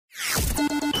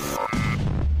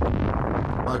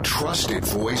a trusted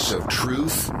voice of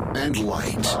truth and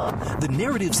light. The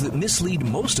narratives that mislead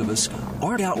most of us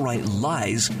aren't outright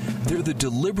lies. They're the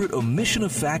deliberate omission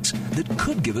of facts that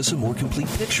could give us a more complete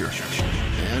picture.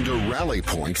 And a rally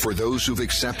point for those who've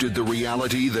accepted the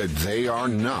reality that they are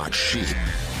not sheep.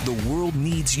 The world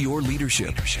needs your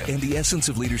leadership, and the essence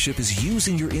of leadership is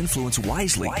using your influence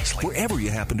wisely wherever you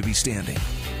happen to be standing.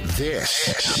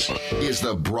 This is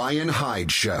the Bryan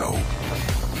Hyde Show.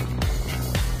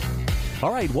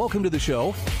 All right, welcome to the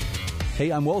show. Hey,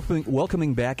 I'm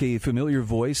welcoming back a familiar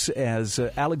voice as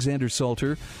Alexander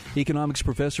Salter, economics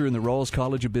professor in the Rawls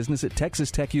College of Business at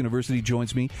Texas Tech University,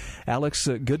 joins me. Alex,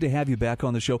 good to have you back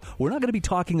on the show. We're not going to be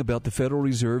talking about the Federal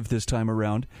Reserve this time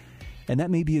around, and that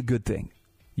may be a good thing.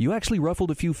 You actually ruffled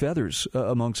a few feathers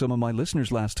among some of my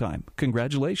listeners last time.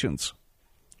 Congratulations.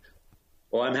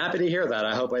 Well, I'm happy to hear that.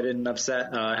 I hope I didn't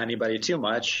upset anybody too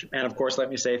much. And of course, let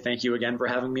me say thank you again for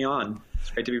having me on.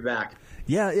 It's great to be back.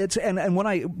 Yeah, it's and when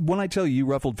I tell you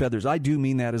ruffled feathers, I do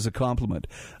mean that as a compliment.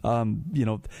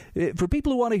 For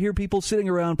people who want to hear people sitting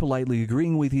around politely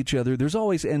agreeing with each other, there's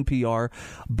always NPR,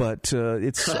 but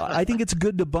I think it's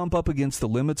good to bump up against the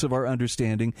limits of our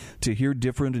understanding, to hear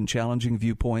different and challenging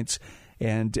viewpoints.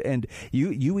 And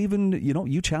you even,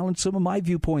 you challenged some of my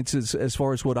viewpoints as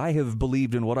far as what I have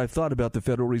believed and what I've thought about the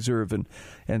Federal Reserve.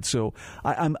 And so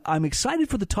I'm excited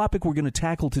for the topic we're going to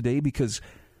tackle today, because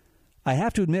I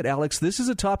have to admit, Alex, this is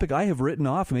a topic I have written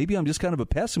off. Maybe I'm just kind of a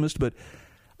pessimist, but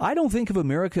I don't think of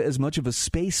America as much of a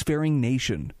spacefaring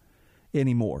nation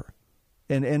anymore.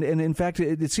 And in fact,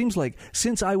 it seems like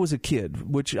since I was a kid,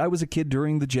 which I was a kid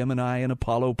during the Gemini and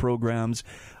Apollo programs,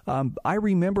 I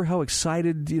remember how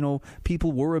excited,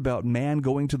 people were about man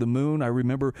going to the moon. I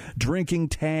remember drinking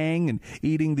Tang and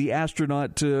eating the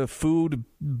astronaut food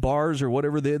bars or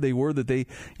whatever they were that they,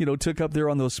 took up there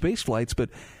on those space flights.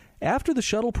 But after the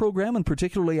shuttle program, and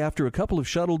particularly after a couple of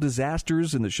shuttle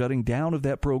disasters and the shutting down of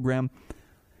that program,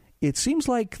 it seems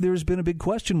like there's been a big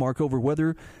question mark over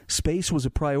whether space was a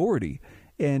priority.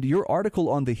 And your article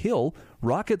on The Hill,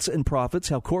 Rockets and Profits,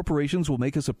 How Corporations Will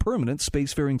Make Us a Permanent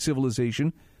Spacefaring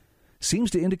Civilization, seems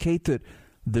to indicate that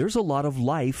there's a lot of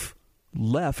life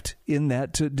left in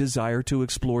that desire to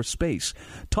explore space.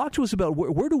 Talk to us about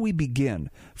where do we begin?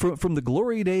 From the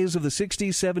glory days of the 60s,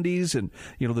 70s, and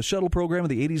the shuttle program of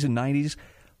the 80s and 90s,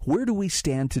 where do we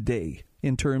stand today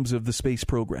in terms of the space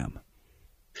program?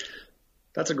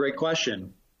 That's a great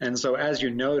question. And so, as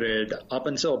you noted, up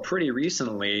until pretty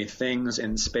recently, things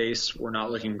in space were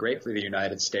not looking great for the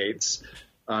United States.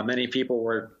 Many people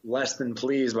were less than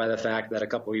pleased by the fact that a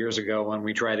couple of years ago, when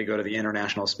we tried to go to the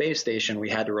International Space Station, we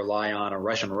had to rely on a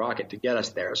Russian rocket to get us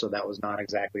there. So that was not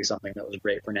exactly something that was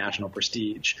great for national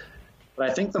prestige. But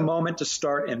I think the moment to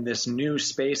start in this new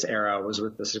space era was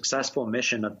with the successful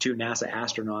mission of 2 NASA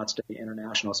astronauts to the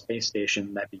International Space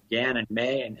Station that began in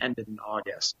May and ended in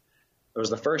August. It was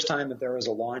the first time that there was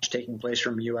a launch taking place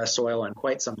from U.S. soil in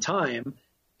quite some time,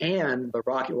 and the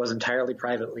rocket was entirely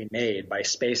privately made by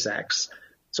SpaceX.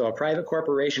 So a private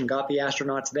corporation got the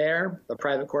astronauts there, the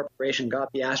private corporation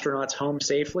got the astronauts home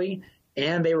safely,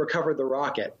 and they recovered the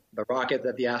rocket. The rocket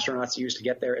that the astronauts used to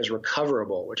get there is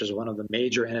recoverable, which is one of the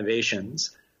major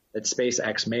innovations that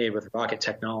SpaceX made with rocket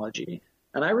technology.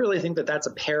 And I really think that that's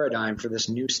a paradigm for this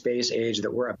new space age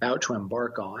that we're about to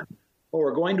embark on. What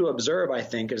we're going to observe, I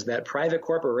think, is that private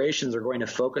corporations are going to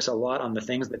focus a lot on the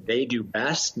things that they do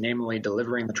best, namely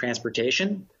delivering the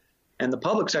transportation. And the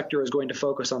public sector is going to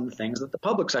focus on the things that the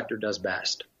public sector does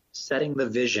best, setting the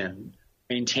vision,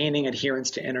 maintaining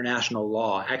adherence to international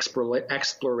law,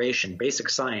 exploration, basic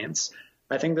science.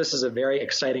 I think this is a very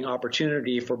exciting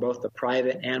opportunity for both the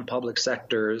private and public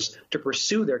sectors to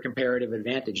pursue their comparative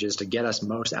advantages to get us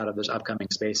most out of this upcoming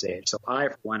space age. So I,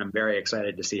 for one, am very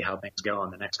excited to see how things go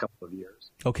in the next couple of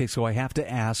years. Okay, so I have to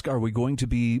ask, are we going to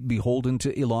be beholden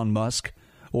to Elon Musk?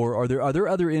 Or are there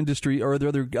other industry, or are there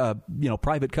other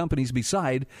private companies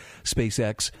beside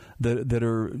SpaceX that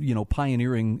are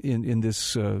pioneering in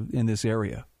this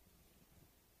area?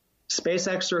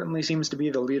 SpaceX certainly seems to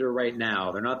be the leader right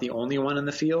now. They're not the only one in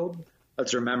the field.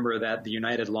 Let's remember that the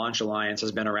United Launch Alliance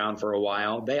has been around for a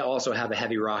while. They also have a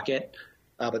heavy rocket,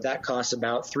 but that costs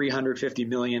about $350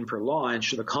 million per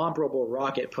launch. The comparable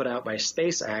rocket put out by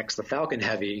SpaceX, the Falcon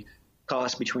Heavy,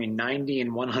 costs between $90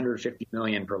 and $150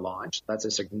 million per launch. That's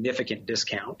a significant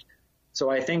discount. So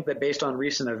I think that based on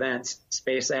recent events,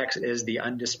 SpaceX is the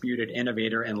undisputed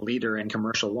innovator and leader in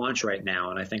commercial launch right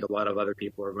now. And I think a lot of other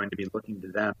people are going to be looking to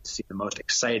them to see the most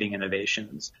exciting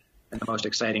innovations and the most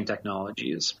exciting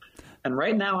technologies. And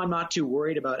right now, I'm not too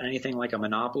worried about anything like a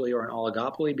monopoly or an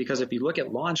oligopoly, because if you look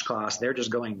at launch costs, they're just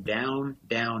going down,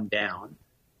 down, down.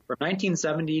 From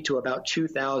 1970 to about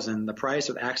 2000, the price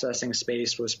of accessing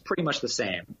space was pretty much the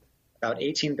same, about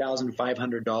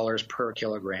 $18,500 per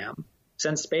kilogram.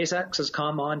 Since SpaceX has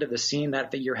come onto the scene, that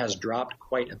figure has dropped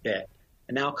quite a bit.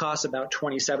 It now costs about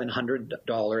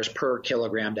 $2,700 per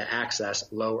kilogram to access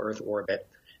low Earth orbit.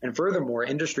 And furthermore,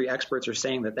 industry experts are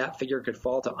saying that that figure could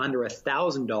fall to under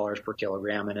 $1,000 per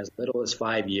kilogram in as little as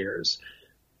 5 years.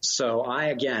 So I,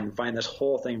 again, find this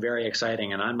whole thing very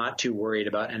exciting, and I'm not too worried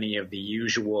about any of the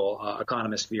usual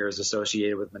economist fears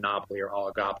associated with monopoly or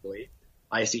oligopoly.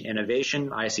 I see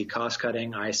innovation, I see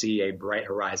cost-cutting, I see a bright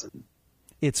horizon.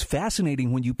 It's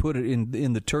fascinating when you put it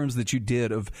in the terms that you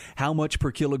did of how much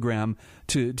per kilogram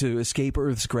to escape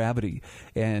Earth's gravity.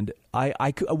 And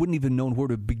I wouldn't even know where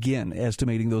to begin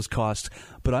estimating those costs.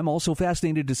 But I'm also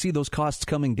fascinated to see those costs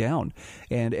coming down.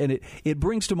 And it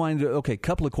brings to mind, okay, a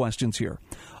couple of questions here.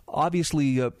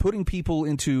 Obviously, putting people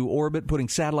into orbit, putting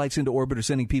satellites into orbit or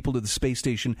sending people to the space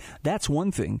station, that's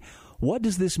one thing. What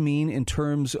does this mean in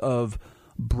terms of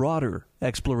broader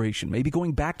exploration, maybe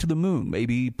going back to the moon,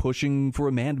 maybe pushing for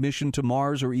a manned mission to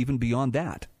Mars or even beyond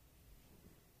that?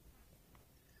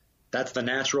 That's the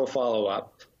natural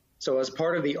follow-up. So as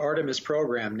part of the Artemis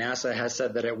program, NASA has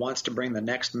said that it wants to bring the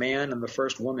next man and the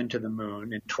first woman to the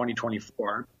moon in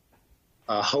 2024.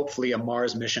 Hopefully a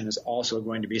Mars mission is also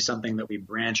going to be something that we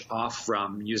branch off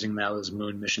from, using those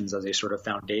moon missions as a sort of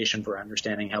foundation for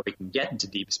understanding how we can get into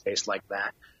deep space like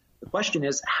that. The question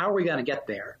is, how are we going to get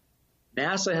there?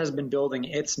 NASA has been building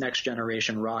its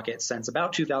next-generation rocket since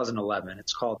about 2011.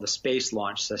 It's called the Space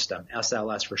Launch System,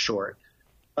 SLS for short.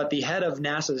 But the head of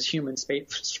NASA's human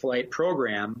spaceflight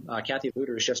program, Kathy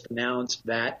Lueders, just announced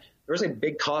that there's a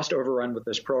big cost overrun with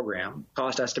this program.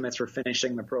 Cost estimates for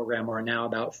finishing the program are now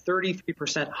about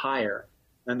 33% higher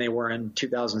than they were in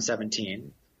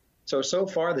 2017. So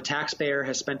far, the taxpayer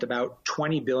has spent about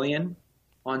 $20 billion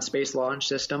on Space Launch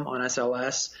System, on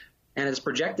SLS, and it's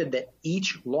projected that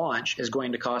each launch is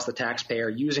going to cost the taxpayer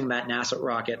using that NASA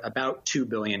rocket about $2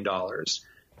 billion.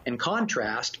 In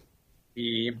contrast,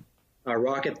 the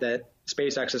rocket that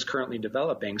SpaceX is currently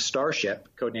developing, Starship,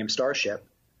 codenamed Starship,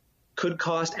 could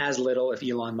cost as little, if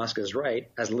Elon Musk is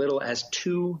right, as little as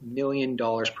 $2 million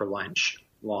per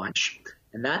launch.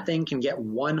 And that thing can get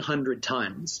 100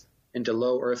 tons into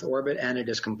low Earth orbit, and it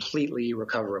is completely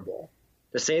recoverable.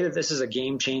 To say that this is a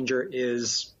game changer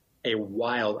is a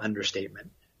wild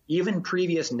understatement. Even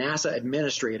previous NASA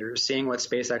administrators, seeing what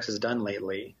SpaceX has done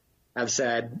lately, have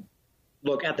said,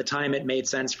 look, at the time it made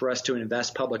sense for us to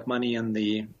invest public money in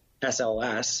the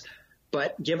SLS,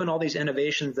 but given all these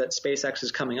innovations that SpaceX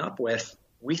is coming up with,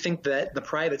 we think that the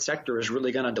private sector is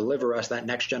really going to deliver us that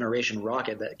next generation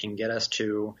rocket that can get us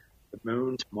to the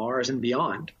moon, to Mars, and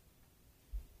beyond.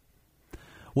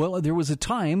 Well, there was a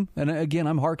time, and again,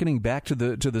 I'm hearkening back to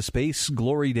the space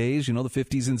glory days, the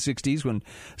 50s and 60s, when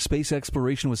space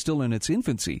exploration was still in its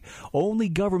infancy. Only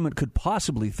government could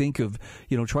possibly think of,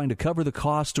 trying to cover the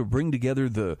cost or bring together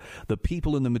the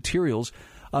people and the materials.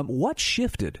 What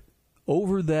shifted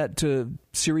over that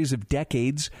series of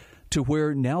decades to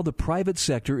where now the private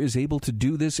sector is able to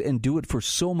do this and do it for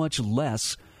so much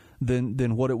less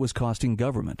than what it was costing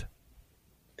government?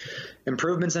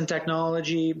 Improvements in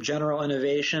technology, general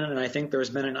innovation, and I think there's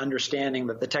been an understanding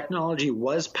that the technology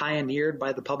was pioneered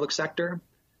by the public sector.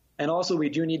 And also, we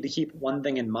do need to keep one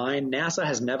thing in mind. NASA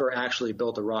has never actually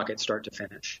built a rocket start to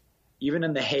finish. Even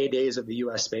in the heydays of the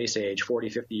U.S. space age 40,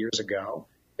 50 years ago,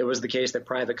 it was the case that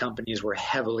private companies were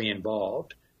heavily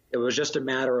involved. It was just a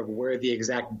matter of where the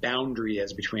exact boundary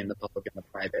is between the public and the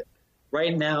private.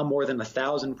 Right now, more than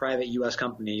 1,000 private U.S.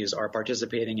 companies are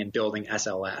participating in building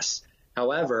SLS.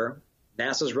 However,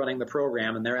 NASA's running the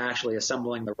program, and they're actually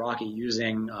assembling the rocket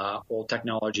using old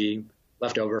technology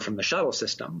left over from the shuttle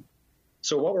system.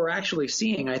 So what we're actually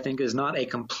seeing, I think, is not a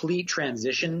complete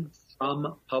transition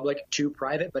from public to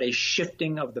private, but a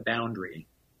shifting of the boundary.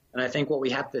 And I think what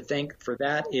we have to think for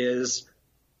that is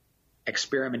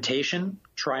experimentation,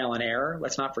 trial and error.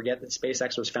 Let's not forget that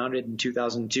SpaceX was founded in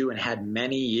 2002 and had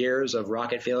many years of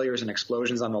rocket failures and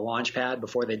explosions on the launch pad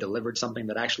before they delivered something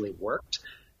that actually worked.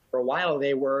 For a while,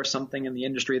 they were something in the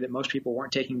industry that most people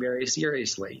weren't taking very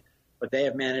seriously, but they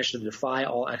have managed to defy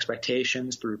all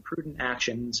expectations through prudent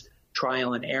actions,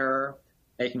 trial and error,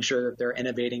 making sure that they're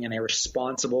innovating in a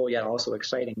responsible yet also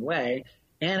exciting way.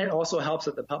 And it also helps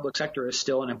that the public sector is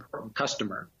still an important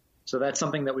customer. So that's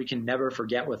something that we can never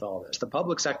forget with all this. The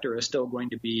public sector is still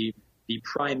going to be the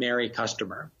primary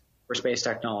customer for space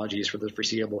technologies for the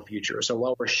foreseeable future. So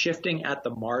while we're shifting at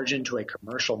the margin to a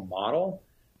commercial model,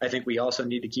 I think we also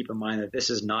need to keep in mind that this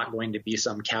is not going to be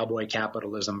some cowboy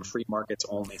capitalism, free markets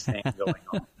only thing going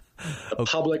on. The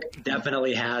public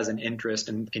definitely has an interest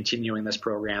in continuing this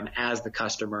program as the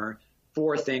customer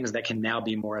for things that can now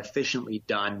be more efficiently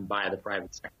done by the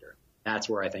private sector. That's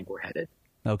where I think we're headed.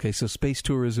 Okay, so space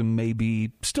tourism may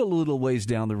be still a little ways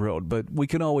down the road, but we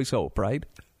can always hope, right?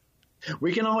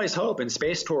 We can always hope, and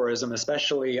space tourism,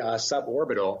 especially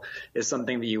suborbital, is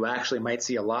something that you actually might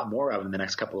see a lot more of in the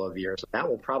next couple of years. That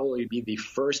will probably be the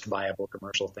first viable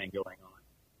commercial thing going on.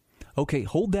 Okay,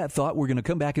 hold that thought. We're going to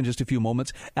come back in just a few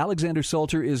moments. Alexander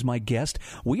Salter is my guest.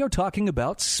 We are talking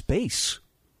about space.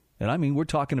 And I mean, we're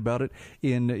talking about it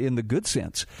in the good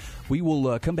sense. We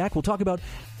will come back. We'll talk about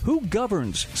who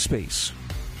governs space.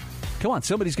 Come on,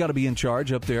 somebody's got to be in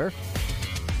charge up there.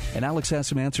 And Alex has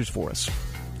some answers for us.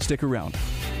 Stick around.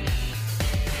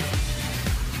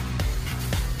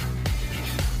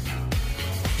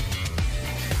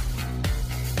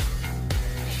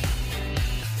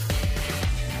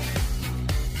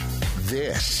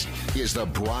 This is the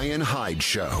Bryan Hyde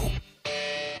Show.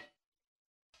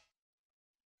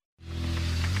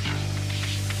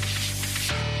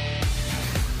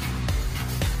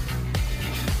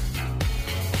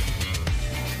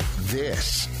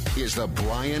 This is the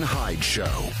Bryan Hyde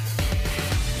Show.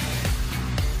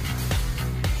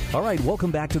 All right,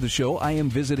 welcome back to the show. I am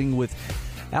visiting with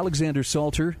Alexander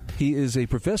Salter. He is a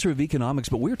professor of economics,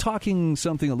 but we're talking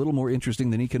something a little more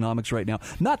interesting than economics right now.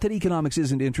 Not that economics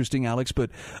isn't interesting, Alex, but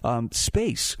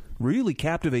space really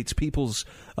captivates people's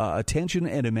attention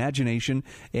and imagination.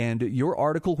 And your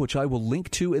article, which I will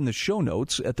link to in the show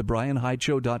notes at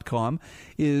thebryanhydeshow.com,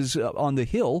 is on the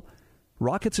Hill,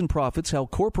 Rockets and Profits, How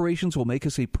Corporations Will Make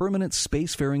Us a Permanent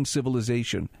Spacefaring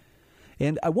Civilization.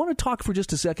 And I want to talk for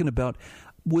just a second about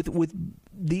with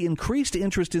the increased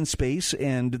interest in space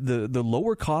and the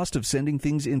lower cost of sending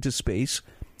things into space.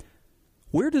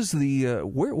 Where does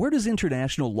where does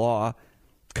international law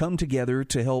come together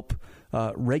to help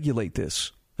regulate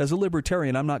this? As a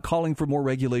libertarian, I'm not calling for more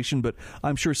regulation, but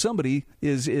I'm sure somebody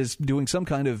is doing some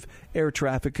kind of air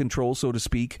traffic control, so to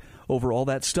speak, over all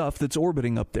that stuff that's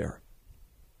orbiting up there.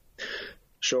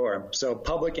 Sure. So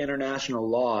public international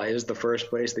law is the first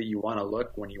place that you want to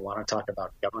look when you want to talk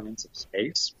about governance of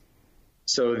space.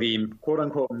 So the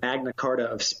quote-unquote Magna Carta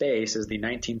of space is the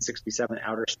 1967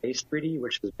 Outer Space Treaty,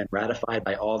 which has been ratified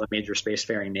by all the major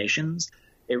spacefaring nations.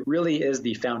 It really is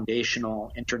the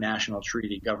foundational international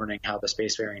treaty governing how the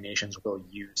spacefaring nations will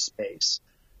use space.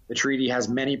 The treaty has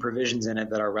many provisions in it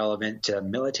that are relevant to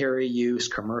military use,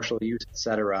 commercial use,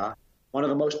 etc. One of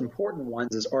the most important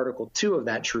ones is Article 2 of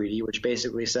that treaty, which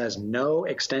basically says no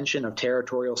extension of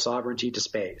territorial sovereignty to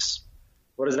space.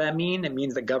 What does that mean? It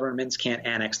means that governments can't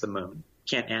annex the moon,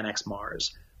 can't annex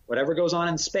Mars. Whatever goes on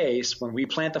in space, when we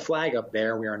plant the flag up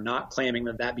there, we are not claiming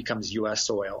that that becomes U.S.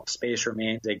 soil. Space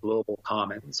remains a global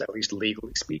commons, at least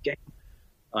legally speaking.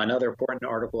 Another important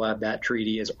article of that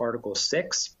treaty is Article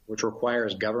 6, which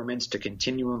requires governments to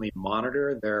continually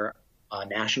monitor their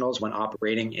nationals when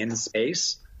operating in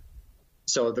space.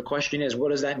 So the question is,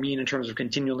 what does that mean in terms of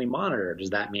continually monitor?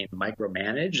 Does that mean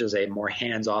micromanage? Is a more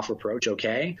hands-off approach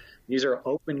okay? These are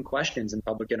open questions in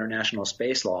public international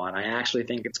space law, and I actually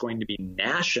think it's going to be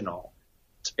national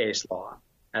space law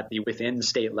at the within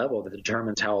state level that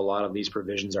determines how a lot of these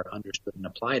provisions are understood and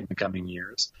applied in the coming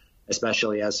years,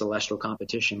 especially as celestial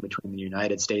competition between the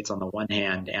United States on the one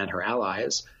hand and her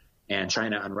allies, and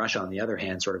China and Russia on the other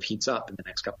hand sort of heats up in the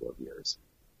next couple of years.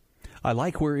 I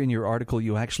like where in your article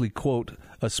you actually quote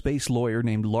a space lawyer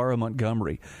named Laura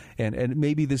Montgomery. And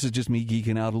maybe this is just me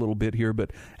geeking out a little bit here, but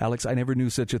Alex, I never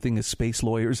knew such a thing as space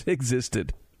lawyers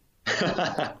existed.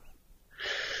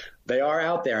 They are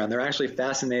out there, and they're actually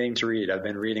fascinating to read. I've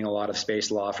been reading a lot of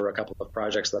space law for a couple of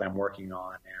projects that I'm working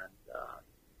on, and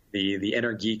the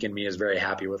inner geek in me is very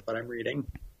happy with what I'm reading.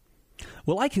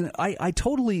 Well, I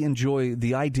totally enjoy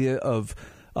the idea of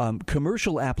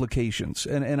commercial applications.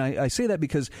 And I say that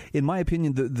because, in my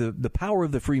opinion, the power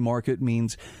of the free market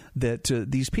means that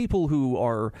these people who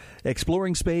are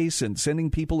exploring space and sending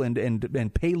people and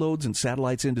payloads and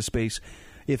satellites into space,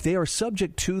 if they are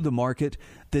subject to the market,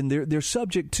 then they're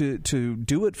subject to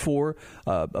do it for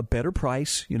a better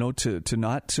price, to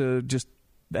not just,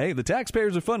 hey, the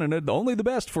taxpayers are funding it, only the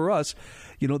best for us.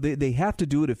 They have to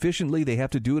do it efficiently. They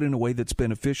have to do it in a way that's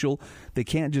beneficial. They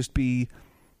can't just be...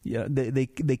 Yeah, they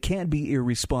can't be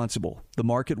irresponsible. The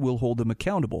market will hold them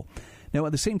accountable. Now,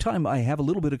 at the same time, I have a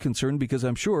little bit of concern because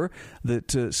I'm sure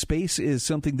that space is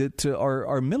something that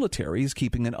our military is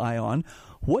keeping an eye on.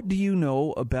 What do you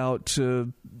know about,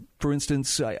 for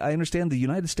instance, I understand the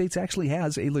United States actually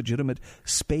has a legitimate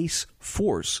Space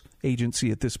Force agency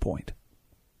at this point.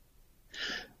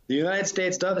 The United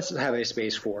States does have a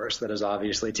Space Force that has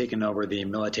obviously taken over the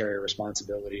military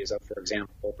responsibilities of, for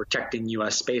example, protecting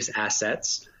U.S. space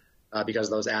assets, because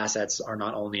those assets are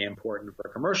not only important for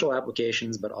commercial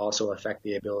applications, but also affect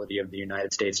the ability of the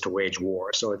United States to wage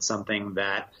war. So it's something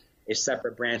that a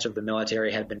separate branch of the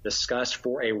military had been discussed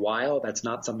for a while. That's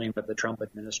not something that the Trump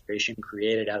administration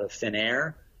created out of thin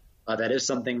air. That is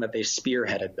something that they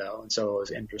spearheaded, though. And so it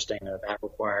was interesting that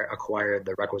acquired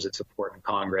the requisite support in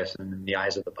Congress and in the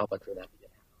eyes of the public for that to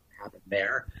happen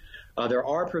there. There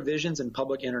are provisions in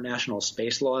public international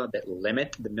space law that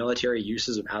limit the military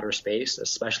uses of outer space,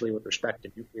 especially with respect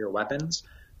to nuclear weapons.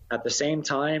 At the same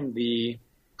time, the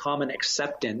common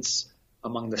acceptance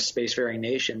among the spacefaring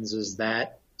nations is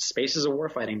that space is a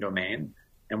warfighting domain.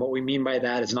 And what we mean by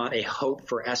that is not a hope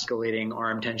for escalating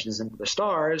armed tensions into the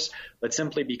stars, but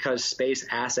simply because space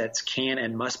assets can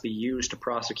and must be used to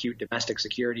prosecute domestic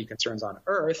security concerns on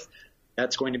Earth,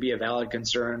 that's going to be a valid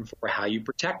concern for how you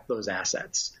protect those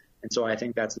assets. And so I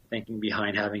think that's the thinking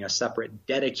behind having a separate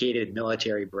dedicated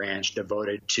military branch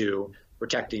devoted to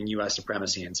protecting U.S.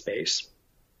 supremacy in space.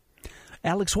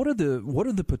 Alex, what are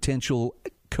the potential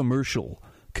commercial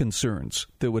concerns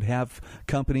that would have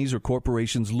companies or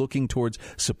corporations looking towards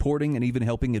supporting and even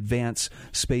helping advance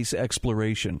space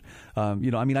exploration?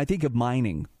 I think of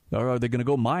mining. Are they going to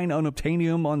go mine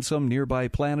unobtainium on some nearby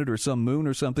planet or some moon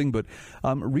or something? But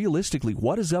realistically,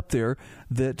 what is up there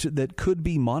that could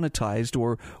be monetized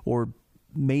or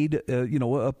made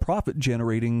a profit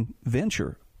generating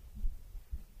venture?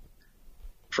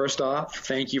 First off,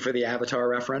 thank you for the Avatar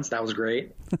reference. That was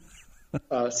great.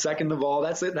 Second of all,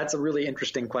 that's a really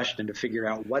interesting question to figure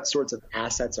out what sorts of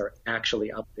assets are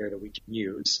actually up there that we can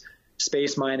use.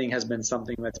 Space mining has been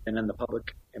something that's been in the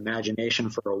public imagination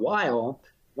for a while.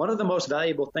 One of the most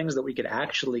valuable things that we could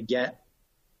actually get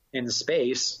in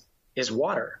space is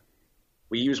water.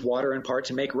 We use water in part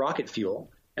to make rocket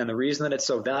fuel. And the reason that it's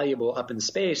so valuable up in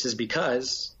space is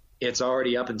because it's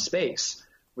already up in space,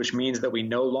 which means that we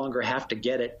no longer have to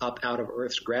get it up out of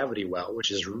Earth's gravity well,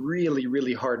 which is really,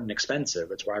 really hard and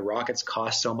expensive. It's why rockets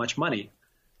cost so much money.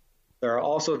 There are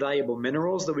also valuable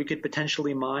minerals that we could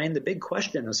potentially mine. The big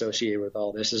question associated with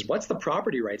all this is, what's the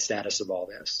property right status of all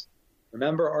this?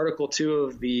 Remember Article 2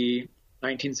 of the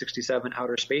 1967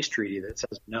 Outer Space Treaty that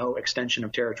says no extension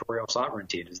of territorial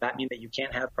sovereignty. Does that mean that you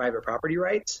can't have private property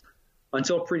rights?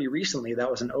 Until pretty recently, that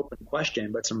was an open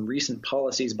question, but some recent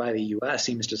policies by the U.S.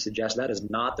 seems to suggest that is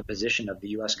not the position of the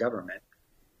U.S. government.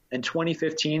 In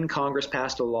 2015, Congress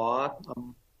passed a law.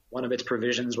 One of its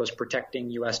provisions was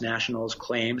protecting U.S. nationals'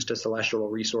 claims to celestial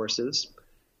resources.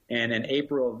 And in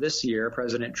April of this year,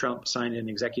 President Trump signed an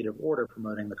executive order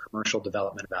promoting the commercial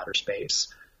development of outer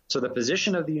space. So the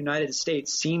position of the United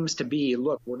States seems to be,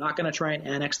 look, we're not going to try and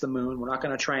annex the moon. We're not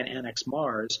going to try and annex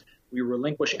Mars. We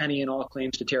relinquish any and all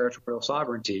claims to territorial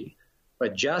sovereignty.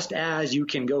 But just as you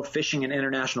can go fishing in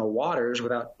international waters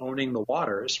without owning the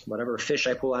waters, whatever fish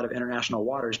I pull out of international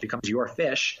waters becomes your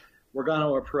fish, we're going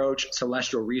to approach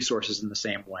celestial resources in the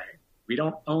same way. We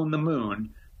don't own the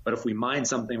moon, but if we mine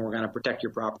something, we're going to protect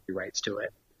your property rights to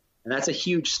it. And that's a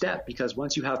huge step, because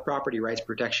once you have property rights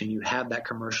protection, you have that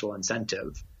commercial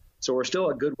incentive. So we're still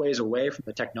a good ways away from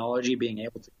the technology being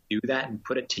able to do that and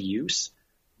put it to use.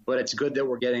 But it's good that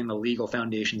we're getting the legal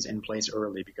foundations in place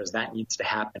early, because that needs to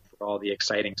happen for all the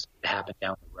exciting stuff to happen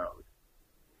down the road.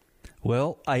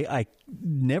 Well, I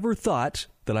never thought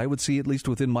that I would see, at least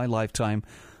within my lifetime,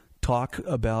 talk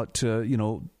about,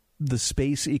 the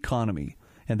space economy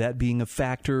and that being a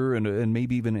factor and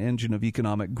maybe even an engine of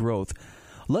economic growth.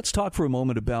 Let's talk for a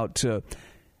moment about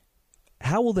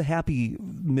how will the happy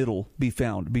middle be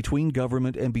found between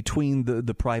government and between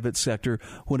the private sector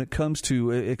when it comes to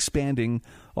expanding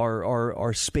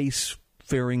our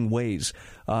spacefaring ways?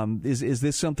 Is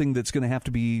this something that's going to have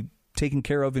to be taken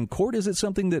care of in court? Is it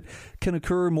something that can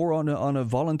occur more on a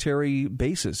voluntary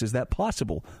basis? Is that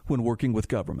possible when working with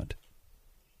government?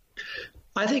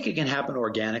 I think it can happen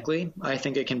organically. I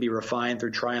think it can be refined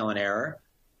through trial and error.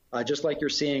 Just like you're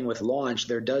seeing with launch,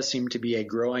 there does seem to be a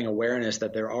growing awareness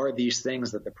that there are these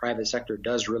things that the private sector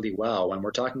does really well. When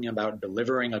we're talking about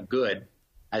delivering a good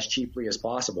as cheaply as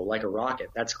possible, like a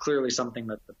rocket, that's clearly something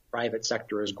that the private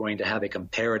sector is going to have a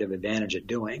comparative advantage at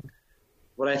doing.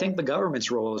 What I think the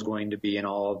government's role is going to be in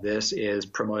all of this is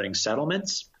promoting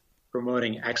settlements,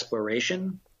 promoting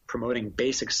exploration, promoting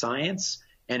basic science,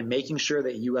 and making sure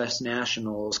that U.S.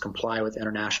 nationals comply with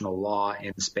international law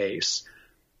in space.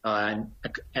 And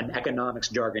economics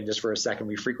jargon, just for a second,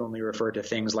 we frequently refer to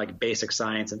things like basic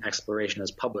science and exploration as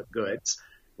public goods,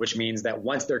 which means that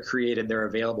once they're created, they're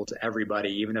available to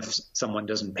everybody, even if someone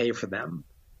doesn't pay for them.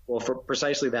 Well, for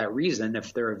precisely that reason,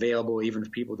 if they're available, even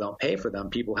if people don't pay for them,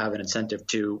 people have an incentive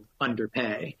to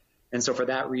underpay. And so for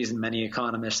that reason, many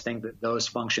economists think that those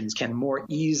functions can more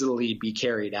easily be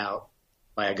carried out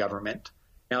by a government.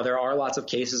 Now, there are lots of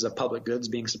cases of public goods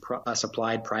being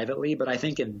supplied privately, but I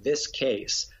think in this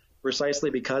case, precisely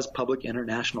because public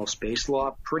international space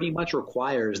law pretty much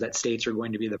requires that states are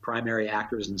going to be the primary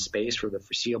actors in space for the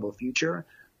foreseeable future,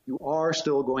 you are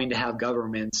still going to have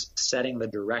governments setting the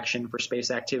direction for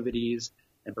space activities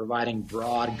and providing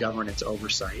broad governance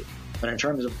oversight. But in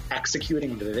terms of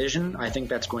executing the vision, I think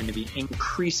that's going to be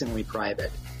increasingly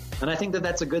private. And I think that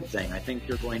that's a good thing. I think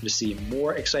you're going to see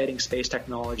more exciting space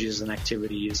technologies and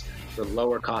activities for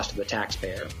lower cost to the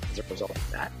taxpayer as a result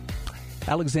of that.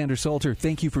 Alexander Salter,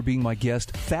 thank you for being my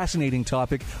guest. Fascinating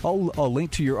topic. I'll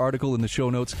link to your article in the show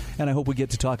notes, and I hope we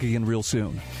get to talk again real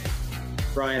soon.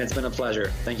 Bryan, it's been a pleasure.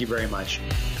 Thank you very much.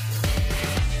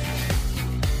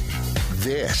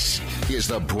 This is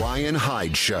the Bryan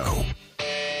Hyde Show.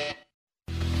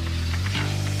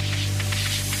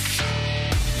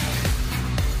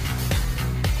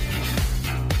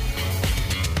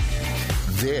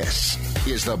 This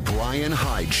is the Bryan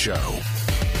Hyde Show.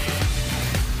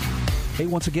 Hey,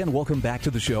 once again, welcome back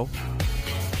to the show.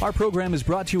 Our program is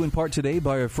brought to you in part today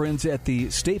by our friends at the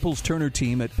Staples Turner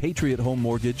team at Patriot Home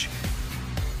Mortgage.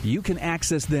 You can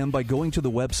access them by going to the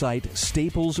website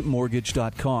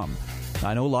staplesmortgage.com.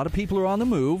 I know a lot of people are on the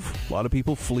move, a lot of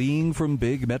people fleeing from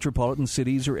big metropolitan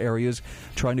cities or areas,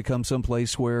 trying to come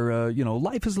someplace where,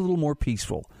 life is a little more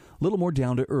peaceful, a little more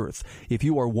down to earth. If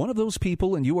you are one of those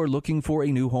people and you are looking for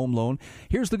a new home loan,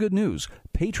 here's the good news.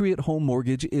 Patriot Home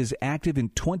Mortgage is active in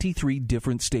 23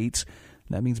 different states.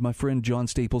 That means my friend John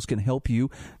Staples can help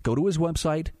you. Go to his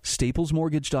website,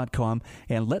 staplesmortgage.com,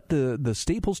 and let the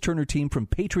Staples Turner team from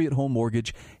Patriot Home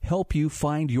Mortgage help you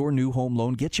find your new home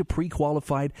loan, get you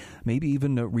pre-qualified, maybe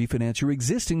even refinance your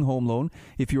existing home loan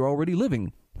if you're already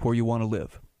living where you want to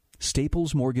live.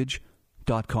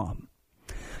 staplesmortgage.com.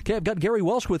 Okay, I've got Gary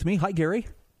Welsh with me. Hi, Gary.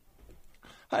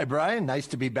 Hi, Bryan. Nice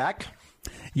to be back.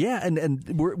 Yeah, and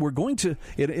we're going to,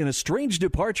 in a strange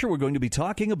departure, we're going to be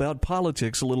talking about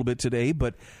politics a little bit today,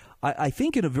 but I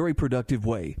think in a very productive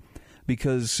way.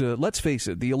 Because let's face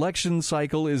it, the election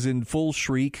cycle is in full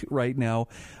shriek right now.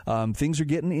 Things are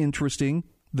getting interesting.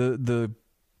 The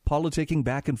politicking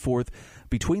back and forth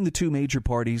between the two major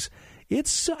parties,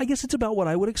 I guess it's about what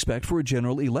I would expect for a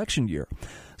general election year.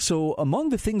 So among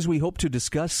the things we hope to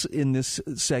discuss in this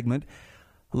segment,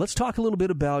 let's talk a little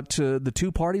bit about the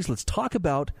two parties. Let's talk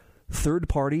about third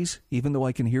parties, even though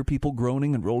I can hear people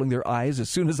groaning and rolling their eyes as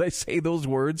soon as I say those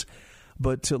words.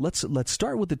 But let's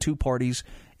start with the two parties.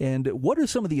 And what are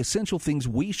some of the essential things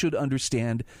we should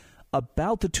understand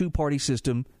about the two-party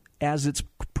system as it's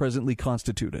presently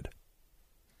constituted?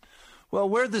 Well,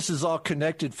 where this is all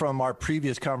connected from our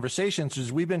previous conversations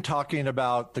is we've been talking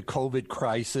about the COVID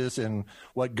crisis and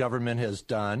what government has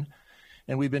done.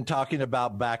 And we've been talking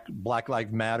about Black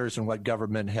Lives Matters and what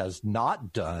government has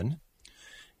not done.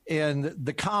 And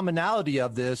the commonality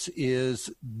of this is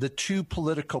the two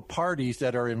political parties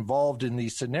that are involved in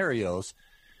these scenarios.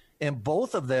 And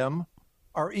both of them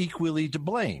are equally to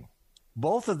blame.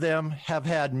 Both of them have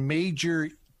had major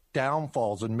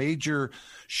downfalls and major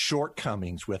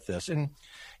shortcomings with this. And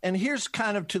here's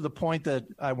kind of to the point that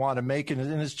I want to make,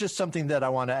 and it's just something that I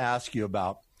want to ask you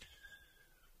about.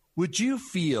 Would you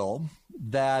feel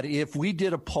that if we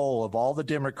did a poll of all the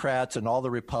Democrats and all the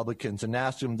Republicans and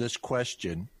asked them this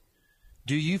question,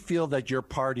 do you feel that your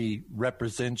party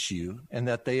represents you and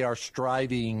that they are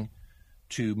striving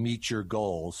to meet your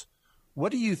goals?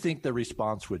 What do you think the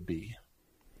response would be?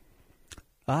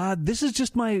 This is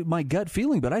just my gut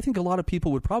feeling, but I think a lot of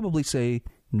people would probably say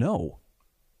no.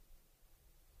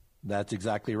 That's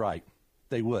exactly right.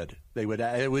 They would.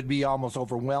 It would be almost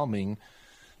overwhelming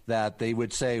that they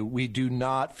would say, we do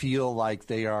not feel like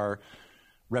they are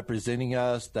representing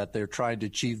us, that they're trying to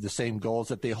achieve the same goals,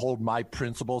 that they hold my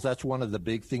principles. That's one of the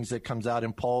big things that comes out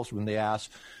in polls when they ask,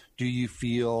 do you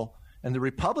feel, and the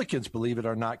Republicans, believe it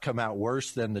or not, come out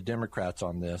worse than the Democrats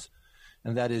on this,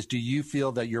 and that is, do you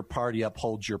feel that your party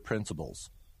upholds your principles?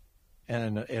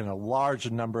 And a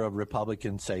large number of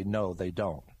Republicans say, no, they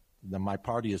don't. Then my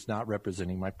party is not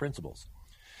representing my principles.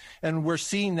 And we're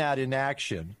seeing that in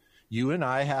action. You and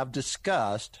I have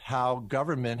discussed how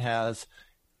government has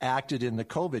acted in the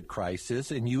COVID crisis,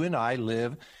 and you and I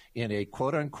live in a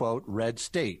quote-unquote red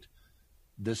state.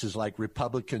 This is like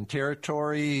Republican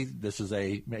territory. This is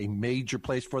a major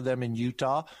place for them in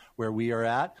Utah, where we are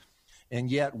at. And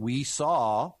yet we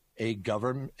saw a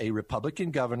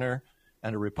Republican governor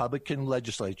and a Republican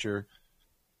legislature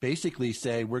basically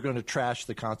say, we're going to trash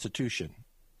the Constitution.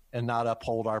 and not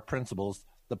uphold our principles,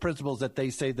 the principles that they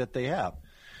say that they have.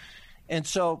 And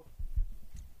so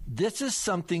this is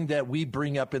something that we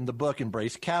bring up in the book,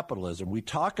 Embrace Capitalism. We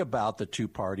talk about the two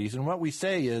parties, and what we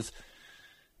say is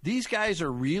these guys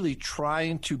are really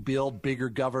trying to build bigger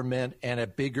government and a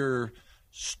bigger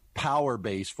power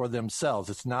base for themselves.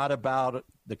 It's not about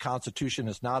the Constitution.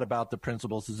 It's not about the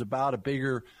principles. It's about a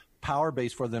bigger power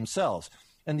base for themselves.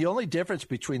 And the only difference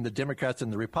between the Democrats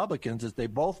and the Republicans is they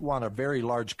both want a very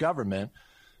large government,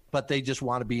 but they just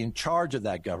want to be in charge of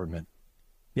that government.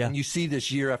 Yeah. And you see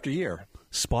this year after year.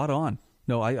 Spot on.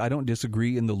 No, I don't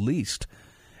disagree in the least.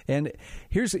 And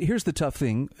here's the tough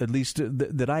thing, at least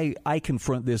that I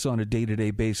confront this on a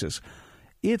day-to-day basis.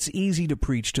 It's easy to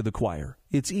preach to the choir.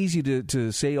 It's easy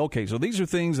to say, okay, so these are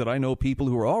things that I know people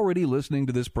who are already listening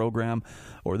to this program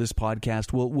or this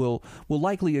podcast will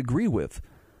likely agree with.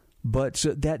 But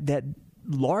that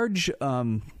large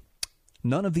none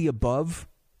of the above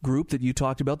group that you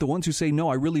talked about, the ones who say, no,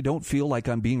 I really don't feel like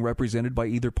I'm being represented by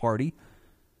either party,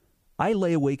 I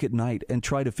lay awake at night and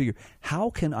try to figure, how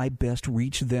can I best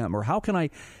reach them? Or how can I,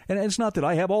 and it's not that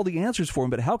I have all the answers for them,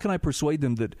 but how can I persuade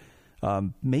them that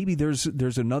maybe there's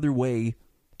another way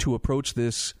to approach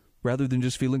this rather than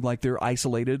just feeling like they're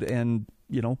isolated and,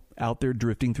 out there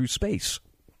drifting through space?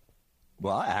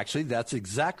 Well, actually, that's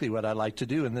exactly what I like to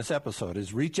do in this episode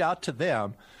is reach out to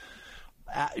them.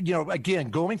 Again,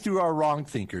 going through our wrong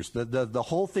thinkers. The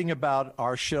whole thing about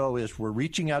our show is we're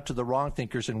reaching out to the wrong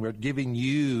thinkers and we're giving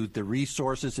you the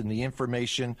resources and the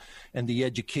information and the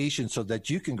education so that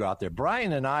you can go out there.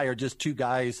 Bryan and I are just two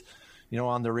guys,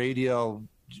 on the radio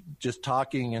just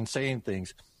talking and saying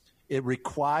things. It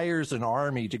requires an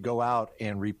army to go out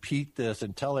and repeat this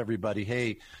and tell everybody,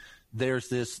 hey, there's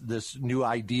this new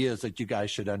ideas that you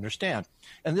guys should understand.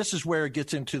 And this is where it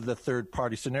gets into the third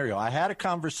party scenario. I had a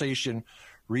conversation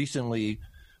recently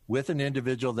with an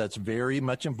individual that's very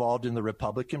much involved in the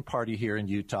Republican Party here in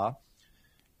Utah.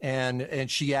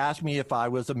 And she asked me if I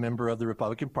was a member of the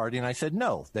Republican Party. And I said,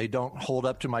 no, they don't hold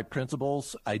up to my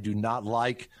principles. I do not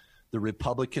like the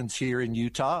Republicans here in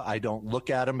Utah. I don't look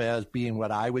at them as being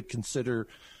what I would consider,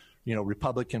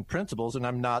 Republican principles, and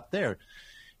I'm not there.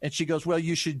 And she goes, well,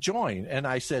 you should join. And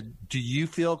I said, do you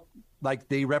feel like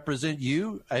they represent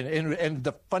you? And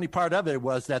the funny part of it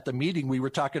was that the meeting, we were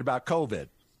talking about COVID.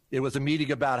 It was a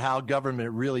meeting about how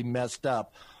government really messed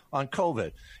up on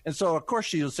COVID. And so, of course,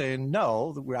 she was saying,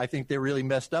 no, I think they really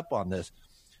messed up on this.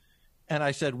 And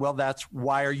I said, well,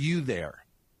 why are you there?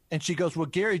 And she goes, well,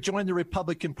 Gary, join the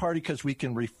Republican Party because we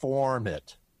can reform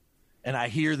it. And I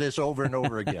hear this over and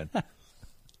over again.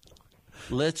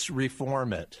 Let's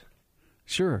reform it.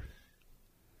 Sure.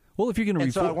 Well, if you're going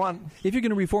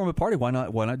to reform a party, why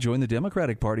not join the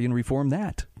Democratic Party and reform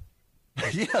that?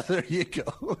 Yeah, there you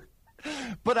go.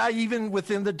 But even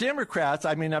within the Democrats,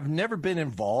 I've never been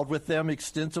involved with them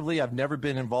extensively. I've never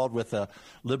been involved with a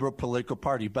liberal political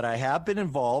party, but I have been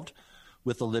involved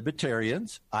with the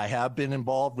Libertarians. I have been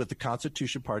involved with the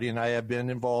Constitution Party, and I have been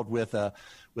involved with a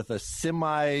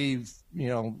semi,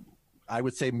 I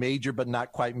would say major but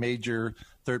not quite major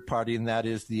third party, and that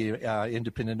is the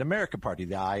Independent America Party,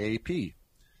 the IAP.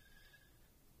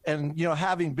 And,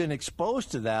 having been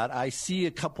exposed to that, I see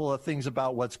a couple of things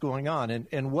about what's going on.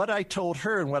 And what I told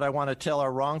her and what I want to tell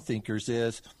our wrong thinkers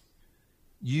is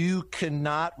you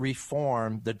cannot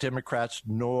reform the Democrats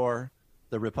nor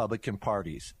the Republican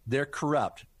parties. They're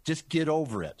corrupt. Just get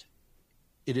over it.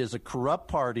 It is a corrupt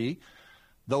party.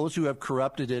 Those who have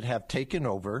corrupted it have taken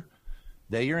over.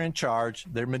 They are in charge.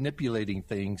 They're manipulating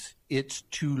things. It's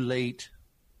too late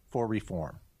for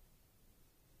reform.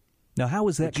 Now, how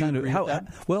is that kind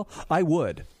of? Well, I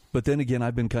would, but then again,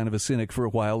 I've been kind of a cynic for a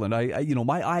while, and I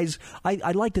my eyes.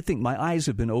 I like to think my eyes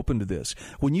have been open to this.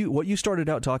 What you started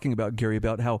out talking about, Gary,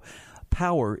 about how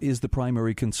power is the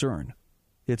primary concern.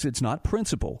 It's not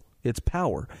principle. It's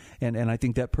power. And I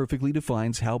think that perfectly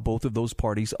defines how both of those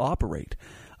parties operate.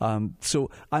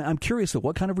 So I'm curious, though,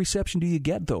 what kind of reception do you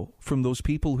get, though, from those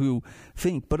people who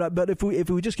think, but if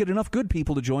we just get enough good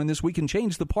people to join this, we can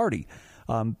change the party.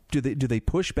 Do they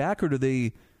push back, or do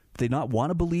they not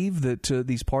want to believe that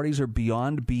these parties are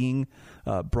beyond being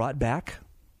brought back?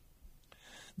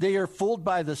 They are fooled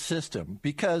by the system,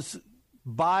 because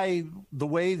by the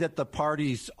way that the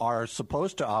parties are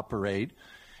supposed to operate,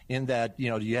 in that,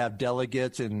 you have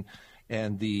delegates and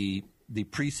the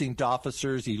precinct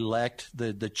officers elect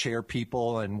the chair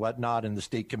people and whatnot. In the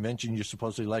state convention, you're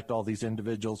supposed to elect all these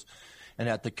individuals. And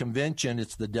at the convention,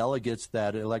 it's the delegates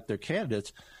that elect their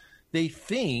candidates. They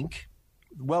think,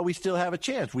 well, we still have a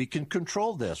chance. We can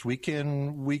control this. We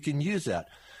can use that.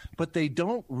 But they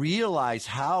don't realize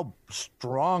how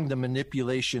strong the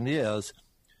manipulation is.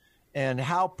 and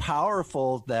how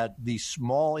powerful that these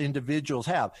small individuals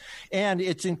have. And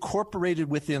it's incorporated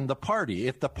within the party.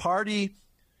 If the party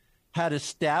had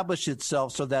established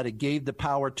itself so that it gave the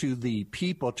power to the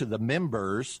people, to the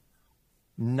members,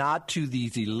 not to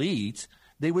these elites,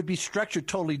 they would be structured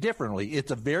totally differently.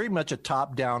 It's a very much a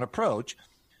top-down approach.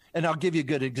 And I'll give you a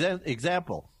good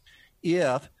example.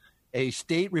 If a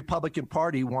state Republican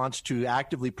Party wants to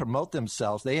actively promote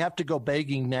themselves, they have to go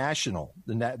begging national,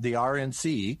 the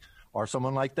RNC or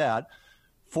someone like that,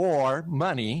 for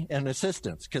money and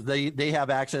assistance because they have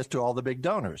access to all the big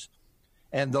donors.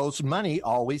 And those money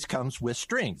always comes with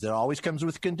strings. It always comes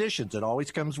with conditions. It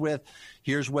always comes with,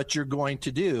 here's what you're going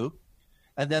to do.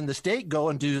 And then the state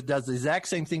does the exact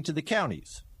same thing to the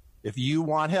counties. If you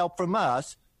want help from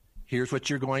us, here's what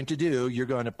you're going to do. You're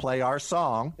going to play our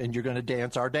song, and you're going to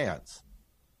dance our dance.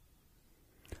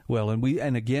 Well,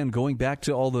 and again, going back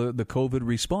to all the COVID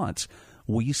response,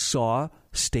 we saw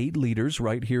state leaders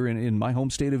right here in my home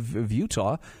state of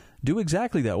Utah do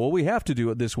exactly that. Well, we have to do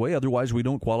it this way, otherwise we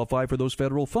don't qualify for those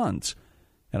federal funds.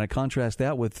 And I contrast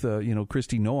that with,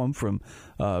 Kristi Noem from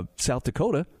South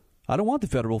Dakota. I don't want the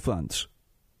federal funds.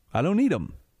 I don't need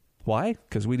them. Why?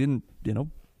 Because we didn't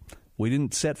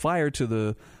set fire to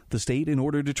the state in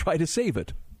order to try to save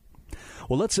it.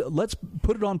 Well, let's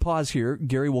put it on pause here,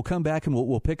 Gary. We'll come back and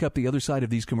we'll pick up the other side of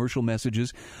these commercial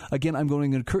messages. Again, I'm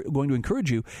going to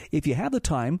encourage you, if you have the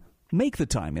time, make the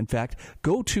time. In fact,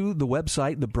 go to the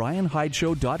website,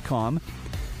 thebryanhydeshow.com,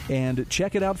 and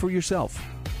check it out for yourself.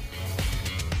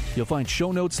 You'll find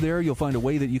show notes there. You'll find a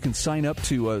way that you can sign up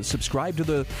to subscribe to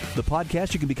the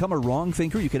podcast. You can become a wrong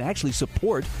thinker. You can actually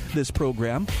support this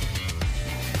program.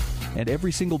 And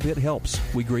every single bit helps.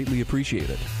 We greatly appreciate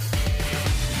it.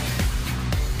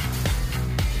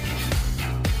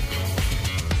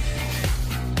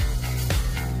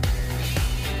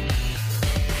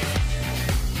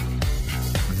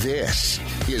 This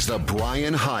is the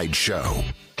Bryan Hyde Show.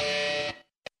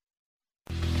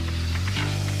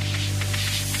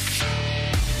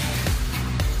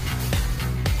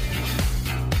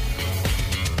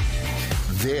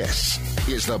 This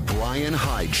is the Bryan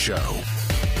Hyde Show.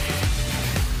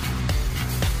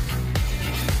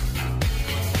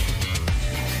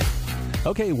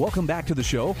 Okay, welcome back to the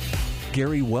show.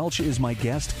 Gary Welch is my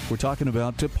guest. We're talking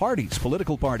about parties,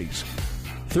 political parties,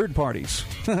 third parties.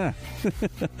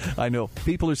 I know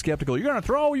people are skeptical. You're going to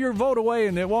throw your vote away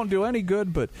and it won't do any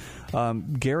good. But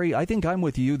Gary, I think I'm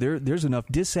with you. There's enough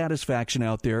dissatisfaction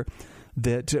out there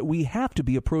that we have to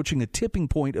be approaching a tipping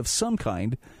point of some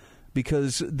kind,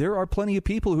 because there are plenty of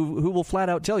people who will flat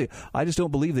out tell you, I just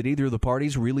don't believe that either of the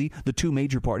parties, really the two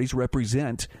major parties,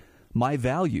 represent my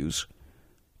values.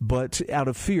 But out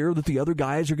of fear that the other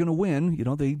guys are going to win,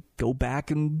 they go back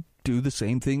and do the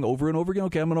same thing over and over again.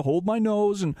 Okay, I'm going to hold my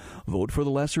nose and vote for the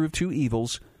lesser of two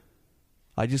evils.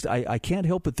 I can't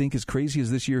help but think, as crazy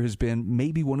as this year has been,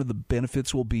 maybe one of the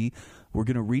benefits will be we're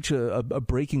going to reach a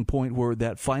breaking point where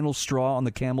that final straw on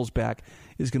the camel's back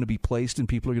is going to be placed and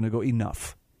people are going to go,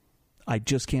 enough. I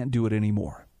just can't do it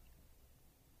anymore.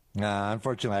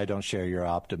 Unfortunately, I don't share your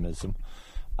optimism.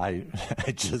 I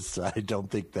don't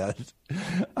think that.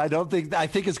 I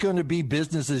think it's going to be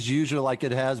business as usual, like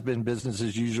it has been business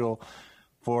as usual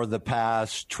for the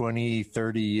past 20,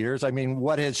 30 years. I mean,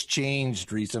 what has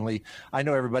changed recently? I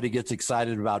know everybody gets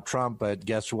excited about Trump, but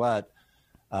guess what?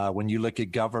 When you look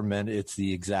at government, it's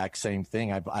the exact same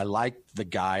thing. I like the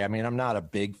guy. I mean, I'm not a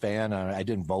big fan. I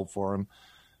didn't vote for him,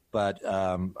 but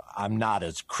I'm not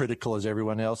as critical as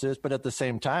everyone else is. But at the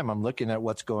same time, I'm looking at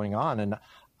what's going on, and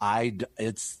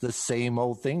it's the same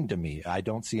old thing to me. I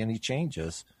don't see any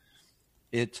changes.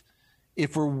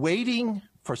 If we're waiting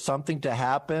for something to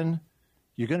happen,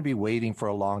 you're going to be waiting for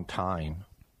a long time.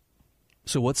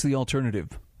 So what's the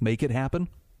alternative? Make it happen?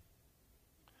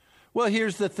 Well,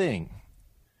 here's the thing.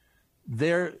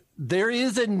 There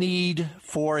is a need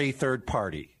for a third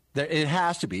party. It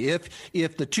has to be.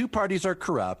 If the two parties are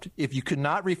corrupt, if you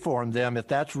cannot reform them, if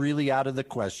that's really out of the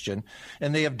question,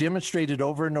 and they have demonstrated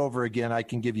over and over again, I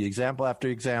can give you example after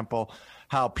example,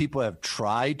 how people have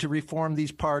tried to reform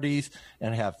these parties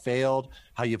and have failed,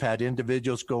 how you've had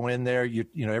individuals go in there.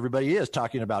 Everybody is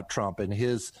talking about Trump and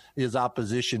his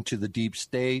opposition to the deep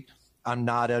state. I'm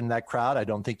not in that crowd. I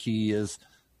don't think he is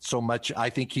so much.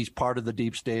 I think he's part of the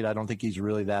deep state. I don't think he's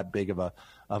really that big of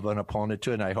an opponent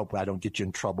to it, and I hope I don't get you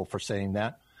in trouble for saying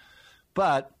that.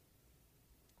 But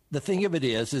the thing of it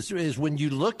is when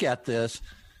you look at this,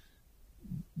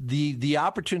 the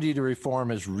opportunity to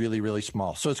reform is really, really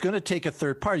small. So it's going to take a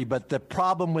third party. But the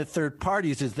problem with third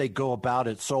parties is they go about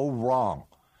it so wrong.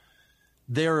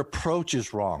 Their approach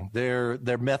is wrong. Their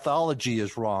methodology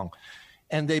is wrong.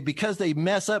 And because they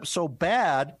mess up so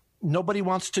bad, nobody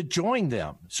wants to join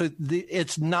them. So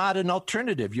it's not an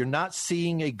alternative. You're not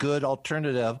seeing a good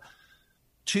alternative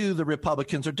to the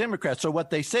Republicans or Democrats. So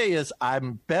what they say is,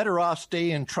 I'm better off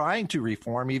trying to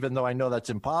reform, even though I know that's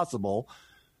impossible.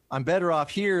 I'm better off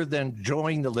here than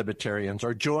join the Libertarians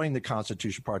or join the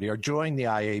Constitution Party or join the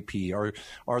IAP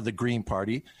or the Green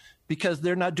Party, because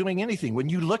they're not doing anything. When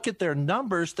you look at their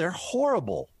numbers, they're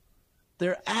horrible.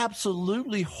 They're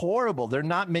absolutely horrible. They're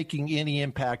not making any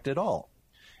impact at all.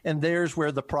 And there's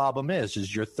where the problem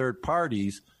is your third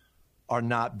parties are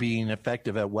not being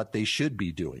effective at what they should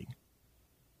be doing.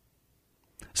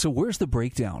 So where's the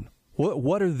breakdown?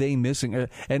 What are they missing?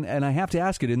 And I have to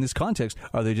ask it in this context.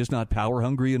 Are they just not power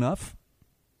hungry enough?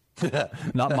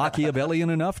 Not Machiavellian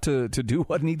enough to do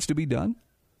what needs to be done?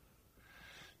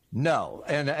 No.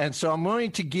 And so I'm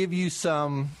going to give you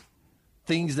some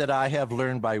things that I have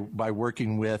learned by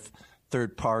working with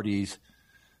third parties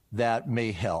that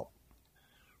may help.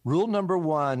 Rule number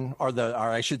one, or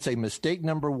I should say mistake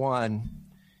number one,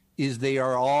 is they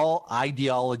are all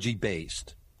ideology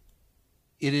based.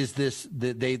 It is this,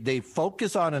 they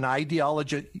focus on an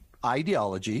ideology,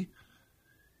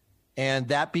 and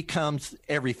that becomes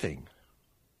everything.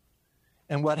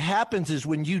 And what happens is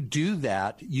when you do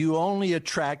that, you only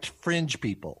attract fringe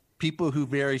people who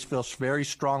feel very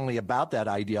strongly about that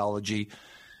ideology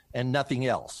and nothing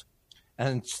else.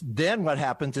 And then what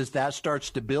happens is that starts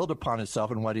to build upon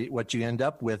itself, and what you end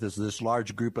up with is this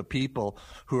large group of people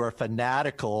who are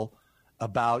fanatical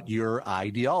about your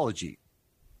ideology.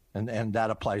 And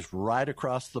that applies right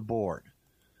across the board.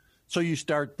 So you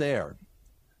start there.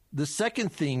 The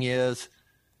second thing is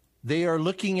they are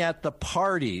looking at the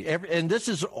party, and this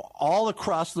is all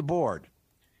across the board.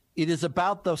 It is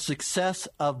about the success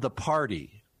of the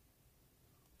party.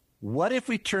 What if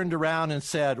we turned around and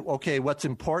said, okay, what's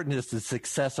important is the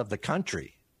success of the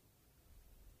country?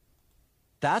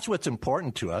 That's what's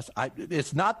important to us.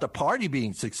 It's not the party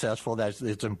being successful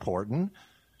that's important.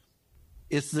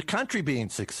 It's the country being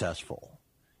successful.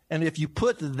 And if you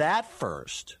put that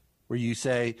first, where you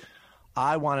say,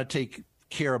 I want to take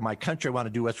care of my country, I want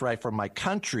to do what's right for my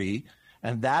country,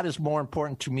 and that is more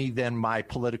important to me than my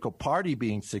political party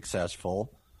being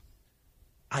successful,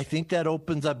 I think that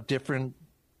opens up different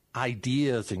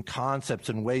ideas and concepts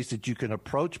and ways that you can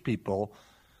approach people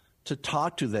to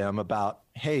talk to them about,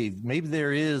 hey, maybe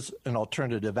there is an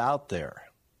alternative out there.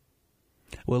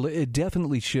 Well, it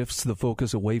definitely shifts the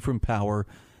focus away from power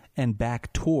and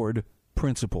back toward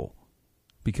principle,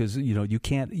 because you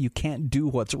can't do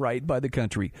what's right by the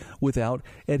country without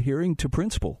adhering to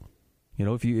principle.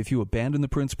 If you abandon the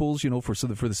principles,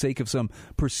 for the sake of some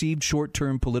perceived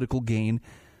short-term political gain,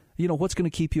 what's going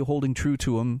to keep you holding true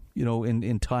to them,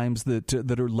 in times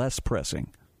that are less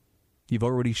pressing? You've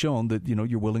already shown that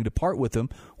you're willing to part with them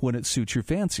when it suits your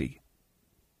fancy.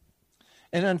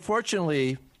 And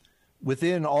unfortunately,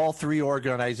 within all three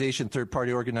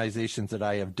third-party organizations that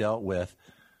I have dealt with,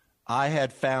 I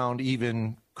had found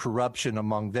even corruption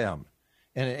among them.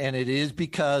 And it is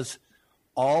because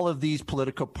all of these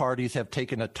political parties have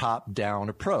taken a top-down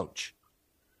approach.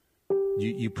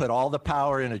 You put all the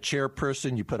power in a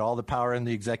chairperson, you put all the power in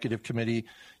the executive committee,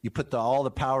 you put all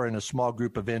the power in a small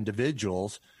group of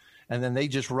individuals, and then they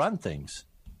just run things.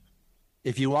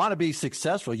 If you want to be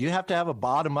successful, you have to have a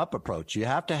bottom-up approach. You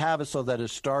have to have it so that it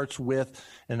starts with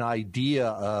an idea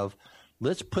of,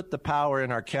 let's put the power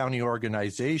in our county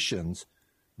organizations.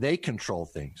 They control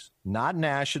things, not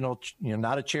national,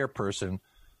 not a chairperson,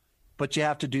 but you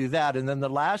have to do that. And then the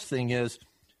last thing is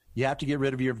you have to get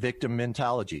rid of your victim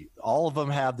mentality. All of them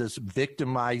have this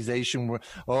victimization where,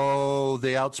 oh,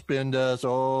 they outspend us.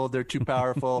 Oh, they're too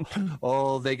powerful.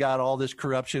 Oh, they got all this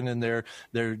corruption and they're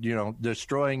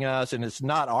destroying us. And it's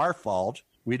not our fault.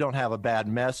 We don't have a bad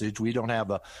message. We don't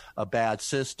have a bad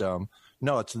system.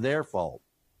 No, it's their fault.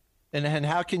 And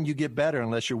how can you get better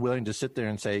unless you're willing to sit there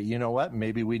and say, you know what,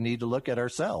 maybe we need to look at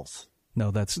ourselves?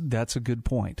 No, that's a good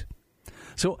point.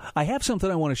 So I have something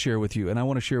I want to share with you, and I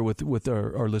want to share with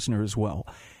our listener as well,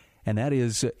 and that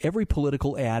is every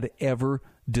political ad ever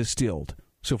distilled.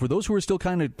 So for those who are still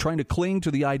kind of trying to cling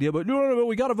to the idea, but no,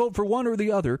 we got to vote for one or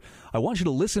the other, I want you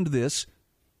to listen to this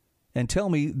and tell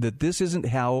me that this isn't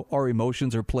how our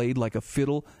emotions are played like a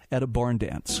fiddle at a barn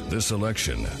dance. This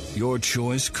election, your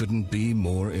choice couldn't be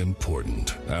more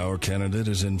important. Our candidate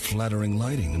is in flattering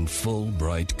lighting and full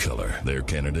bright color. Their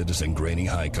candidate is in grainy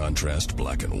high contrast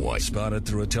black and white, spotted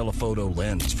through a telephoto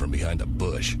lens from behind a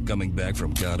bush, coming back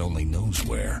from God only knows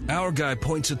where. Our guy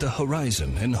points at the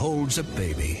horizon and holds a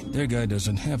baby. Their guy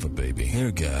doesn't have a baby.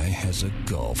 Their guy has a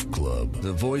golf club.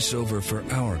 The voiceover for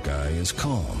our guy is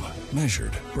calm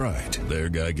measured, bright. Their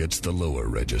guy gets the lower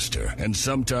register. And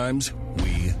sometimes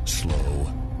we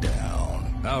slow down.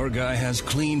 Our guy has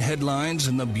clean headlines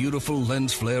and the beautiful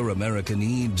lens flare America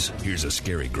needs. Here's a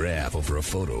scary graph over a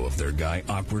photo of their guy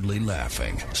awkwardly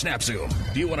laughing. Snap zoom.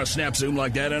 Do you want a snap zoom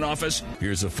like that in office?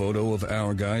 Here's a photo of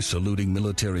our guy saluting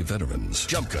military veterans.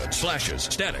 Jump cuts, flashes,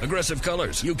 static, aggressive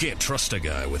colors. You can't trust a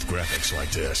guy with graphics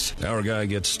like this. Our guy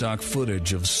gets stock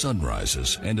footage of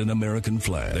sunrises and an American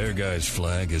flag. Their guy's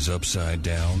flag is upside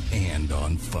down and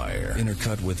on fire.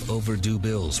 Intercut with overdue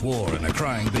bills, war, and a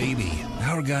crying baby.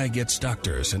 Our guy gets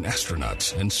doctors and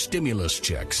astronauts and stimulus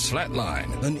checks.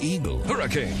 Flatline, an eagle,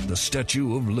 hurricane, the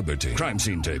Statue of Liberty, crime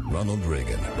scene tape, Ronald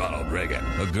Reagan,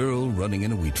 a girl running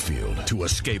in a wheat field to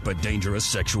escape a dangerous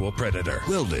sexual predator,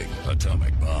 welding,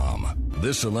 atomic bomb.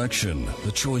 This election,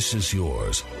 the choice is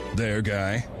yours. Their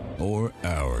guy or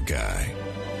our guy.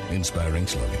 Inspiring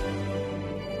slogan.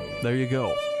 There you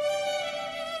go.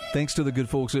 Thanks to the good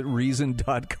folks at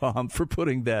Reason.com for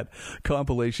putting that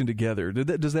compilation together.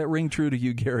 Does that ring true to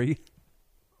you, Gary?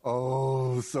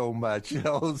 Oh, so much.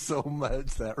 Oh, so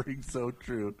much. That rings so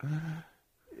true.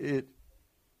 It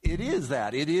is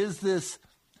that. It is this,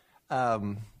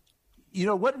 what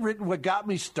got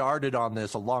me started on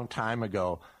this a long time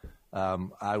ago.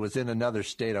 I was in another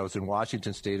state. I was in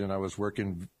Washington State, and I was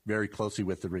working very closely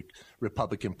with the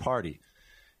Republican Party.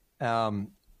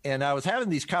 And I was having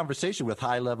these conversations with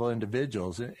high-level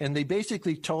individuals, and they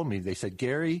basically told me, they said,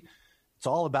 Gary, it's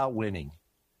all about winning.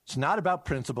 It's not about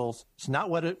principles. It's not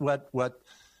what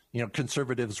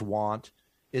conservatives want.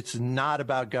 It's not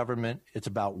about government. It's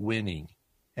about winning.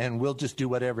 And we'll just do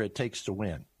whatever it takes to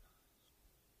win.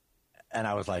 And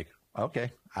I was like,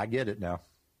 okay, I get it now.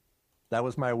 That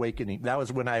was my awakening. That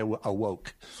was when I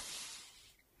awoke.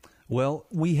 Well,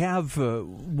 we have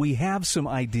some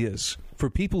ideas for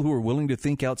people who are willing to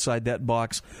think outside that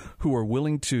box, who are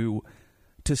willing to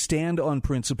stand on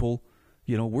principle.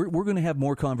 You know, we're going to have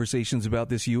more conversations about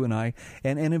this, you and I,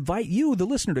 and invite you, the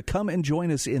listener, to come and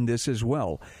join us in this as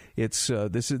well. It's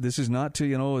this is not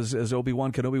to, as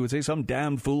Obi-Wan Kenobi would say, some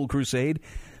damned fool crusade.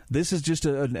 This is just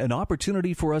an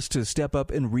opportunity for us to step up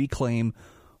and reclaim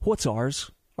what's ours,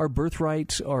 our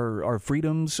birthright, our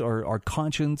freedoms, our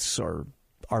conscience,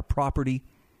 our property.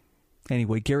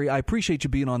 Anyway, Gary, I appreciate you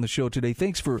being on the show today.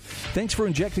 Thanks for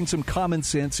injecting some common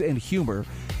sense and humor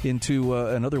into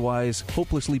an otherwise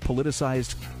hopelessly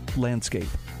politicized landscape.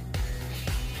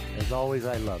 As always,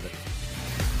 I love it.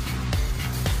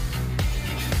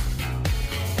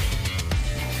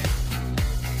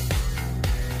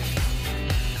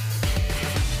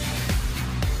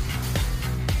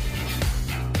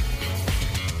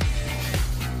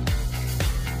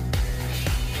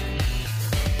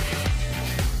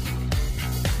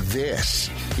 This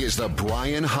is the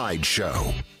Bryan Hyde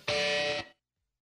Show.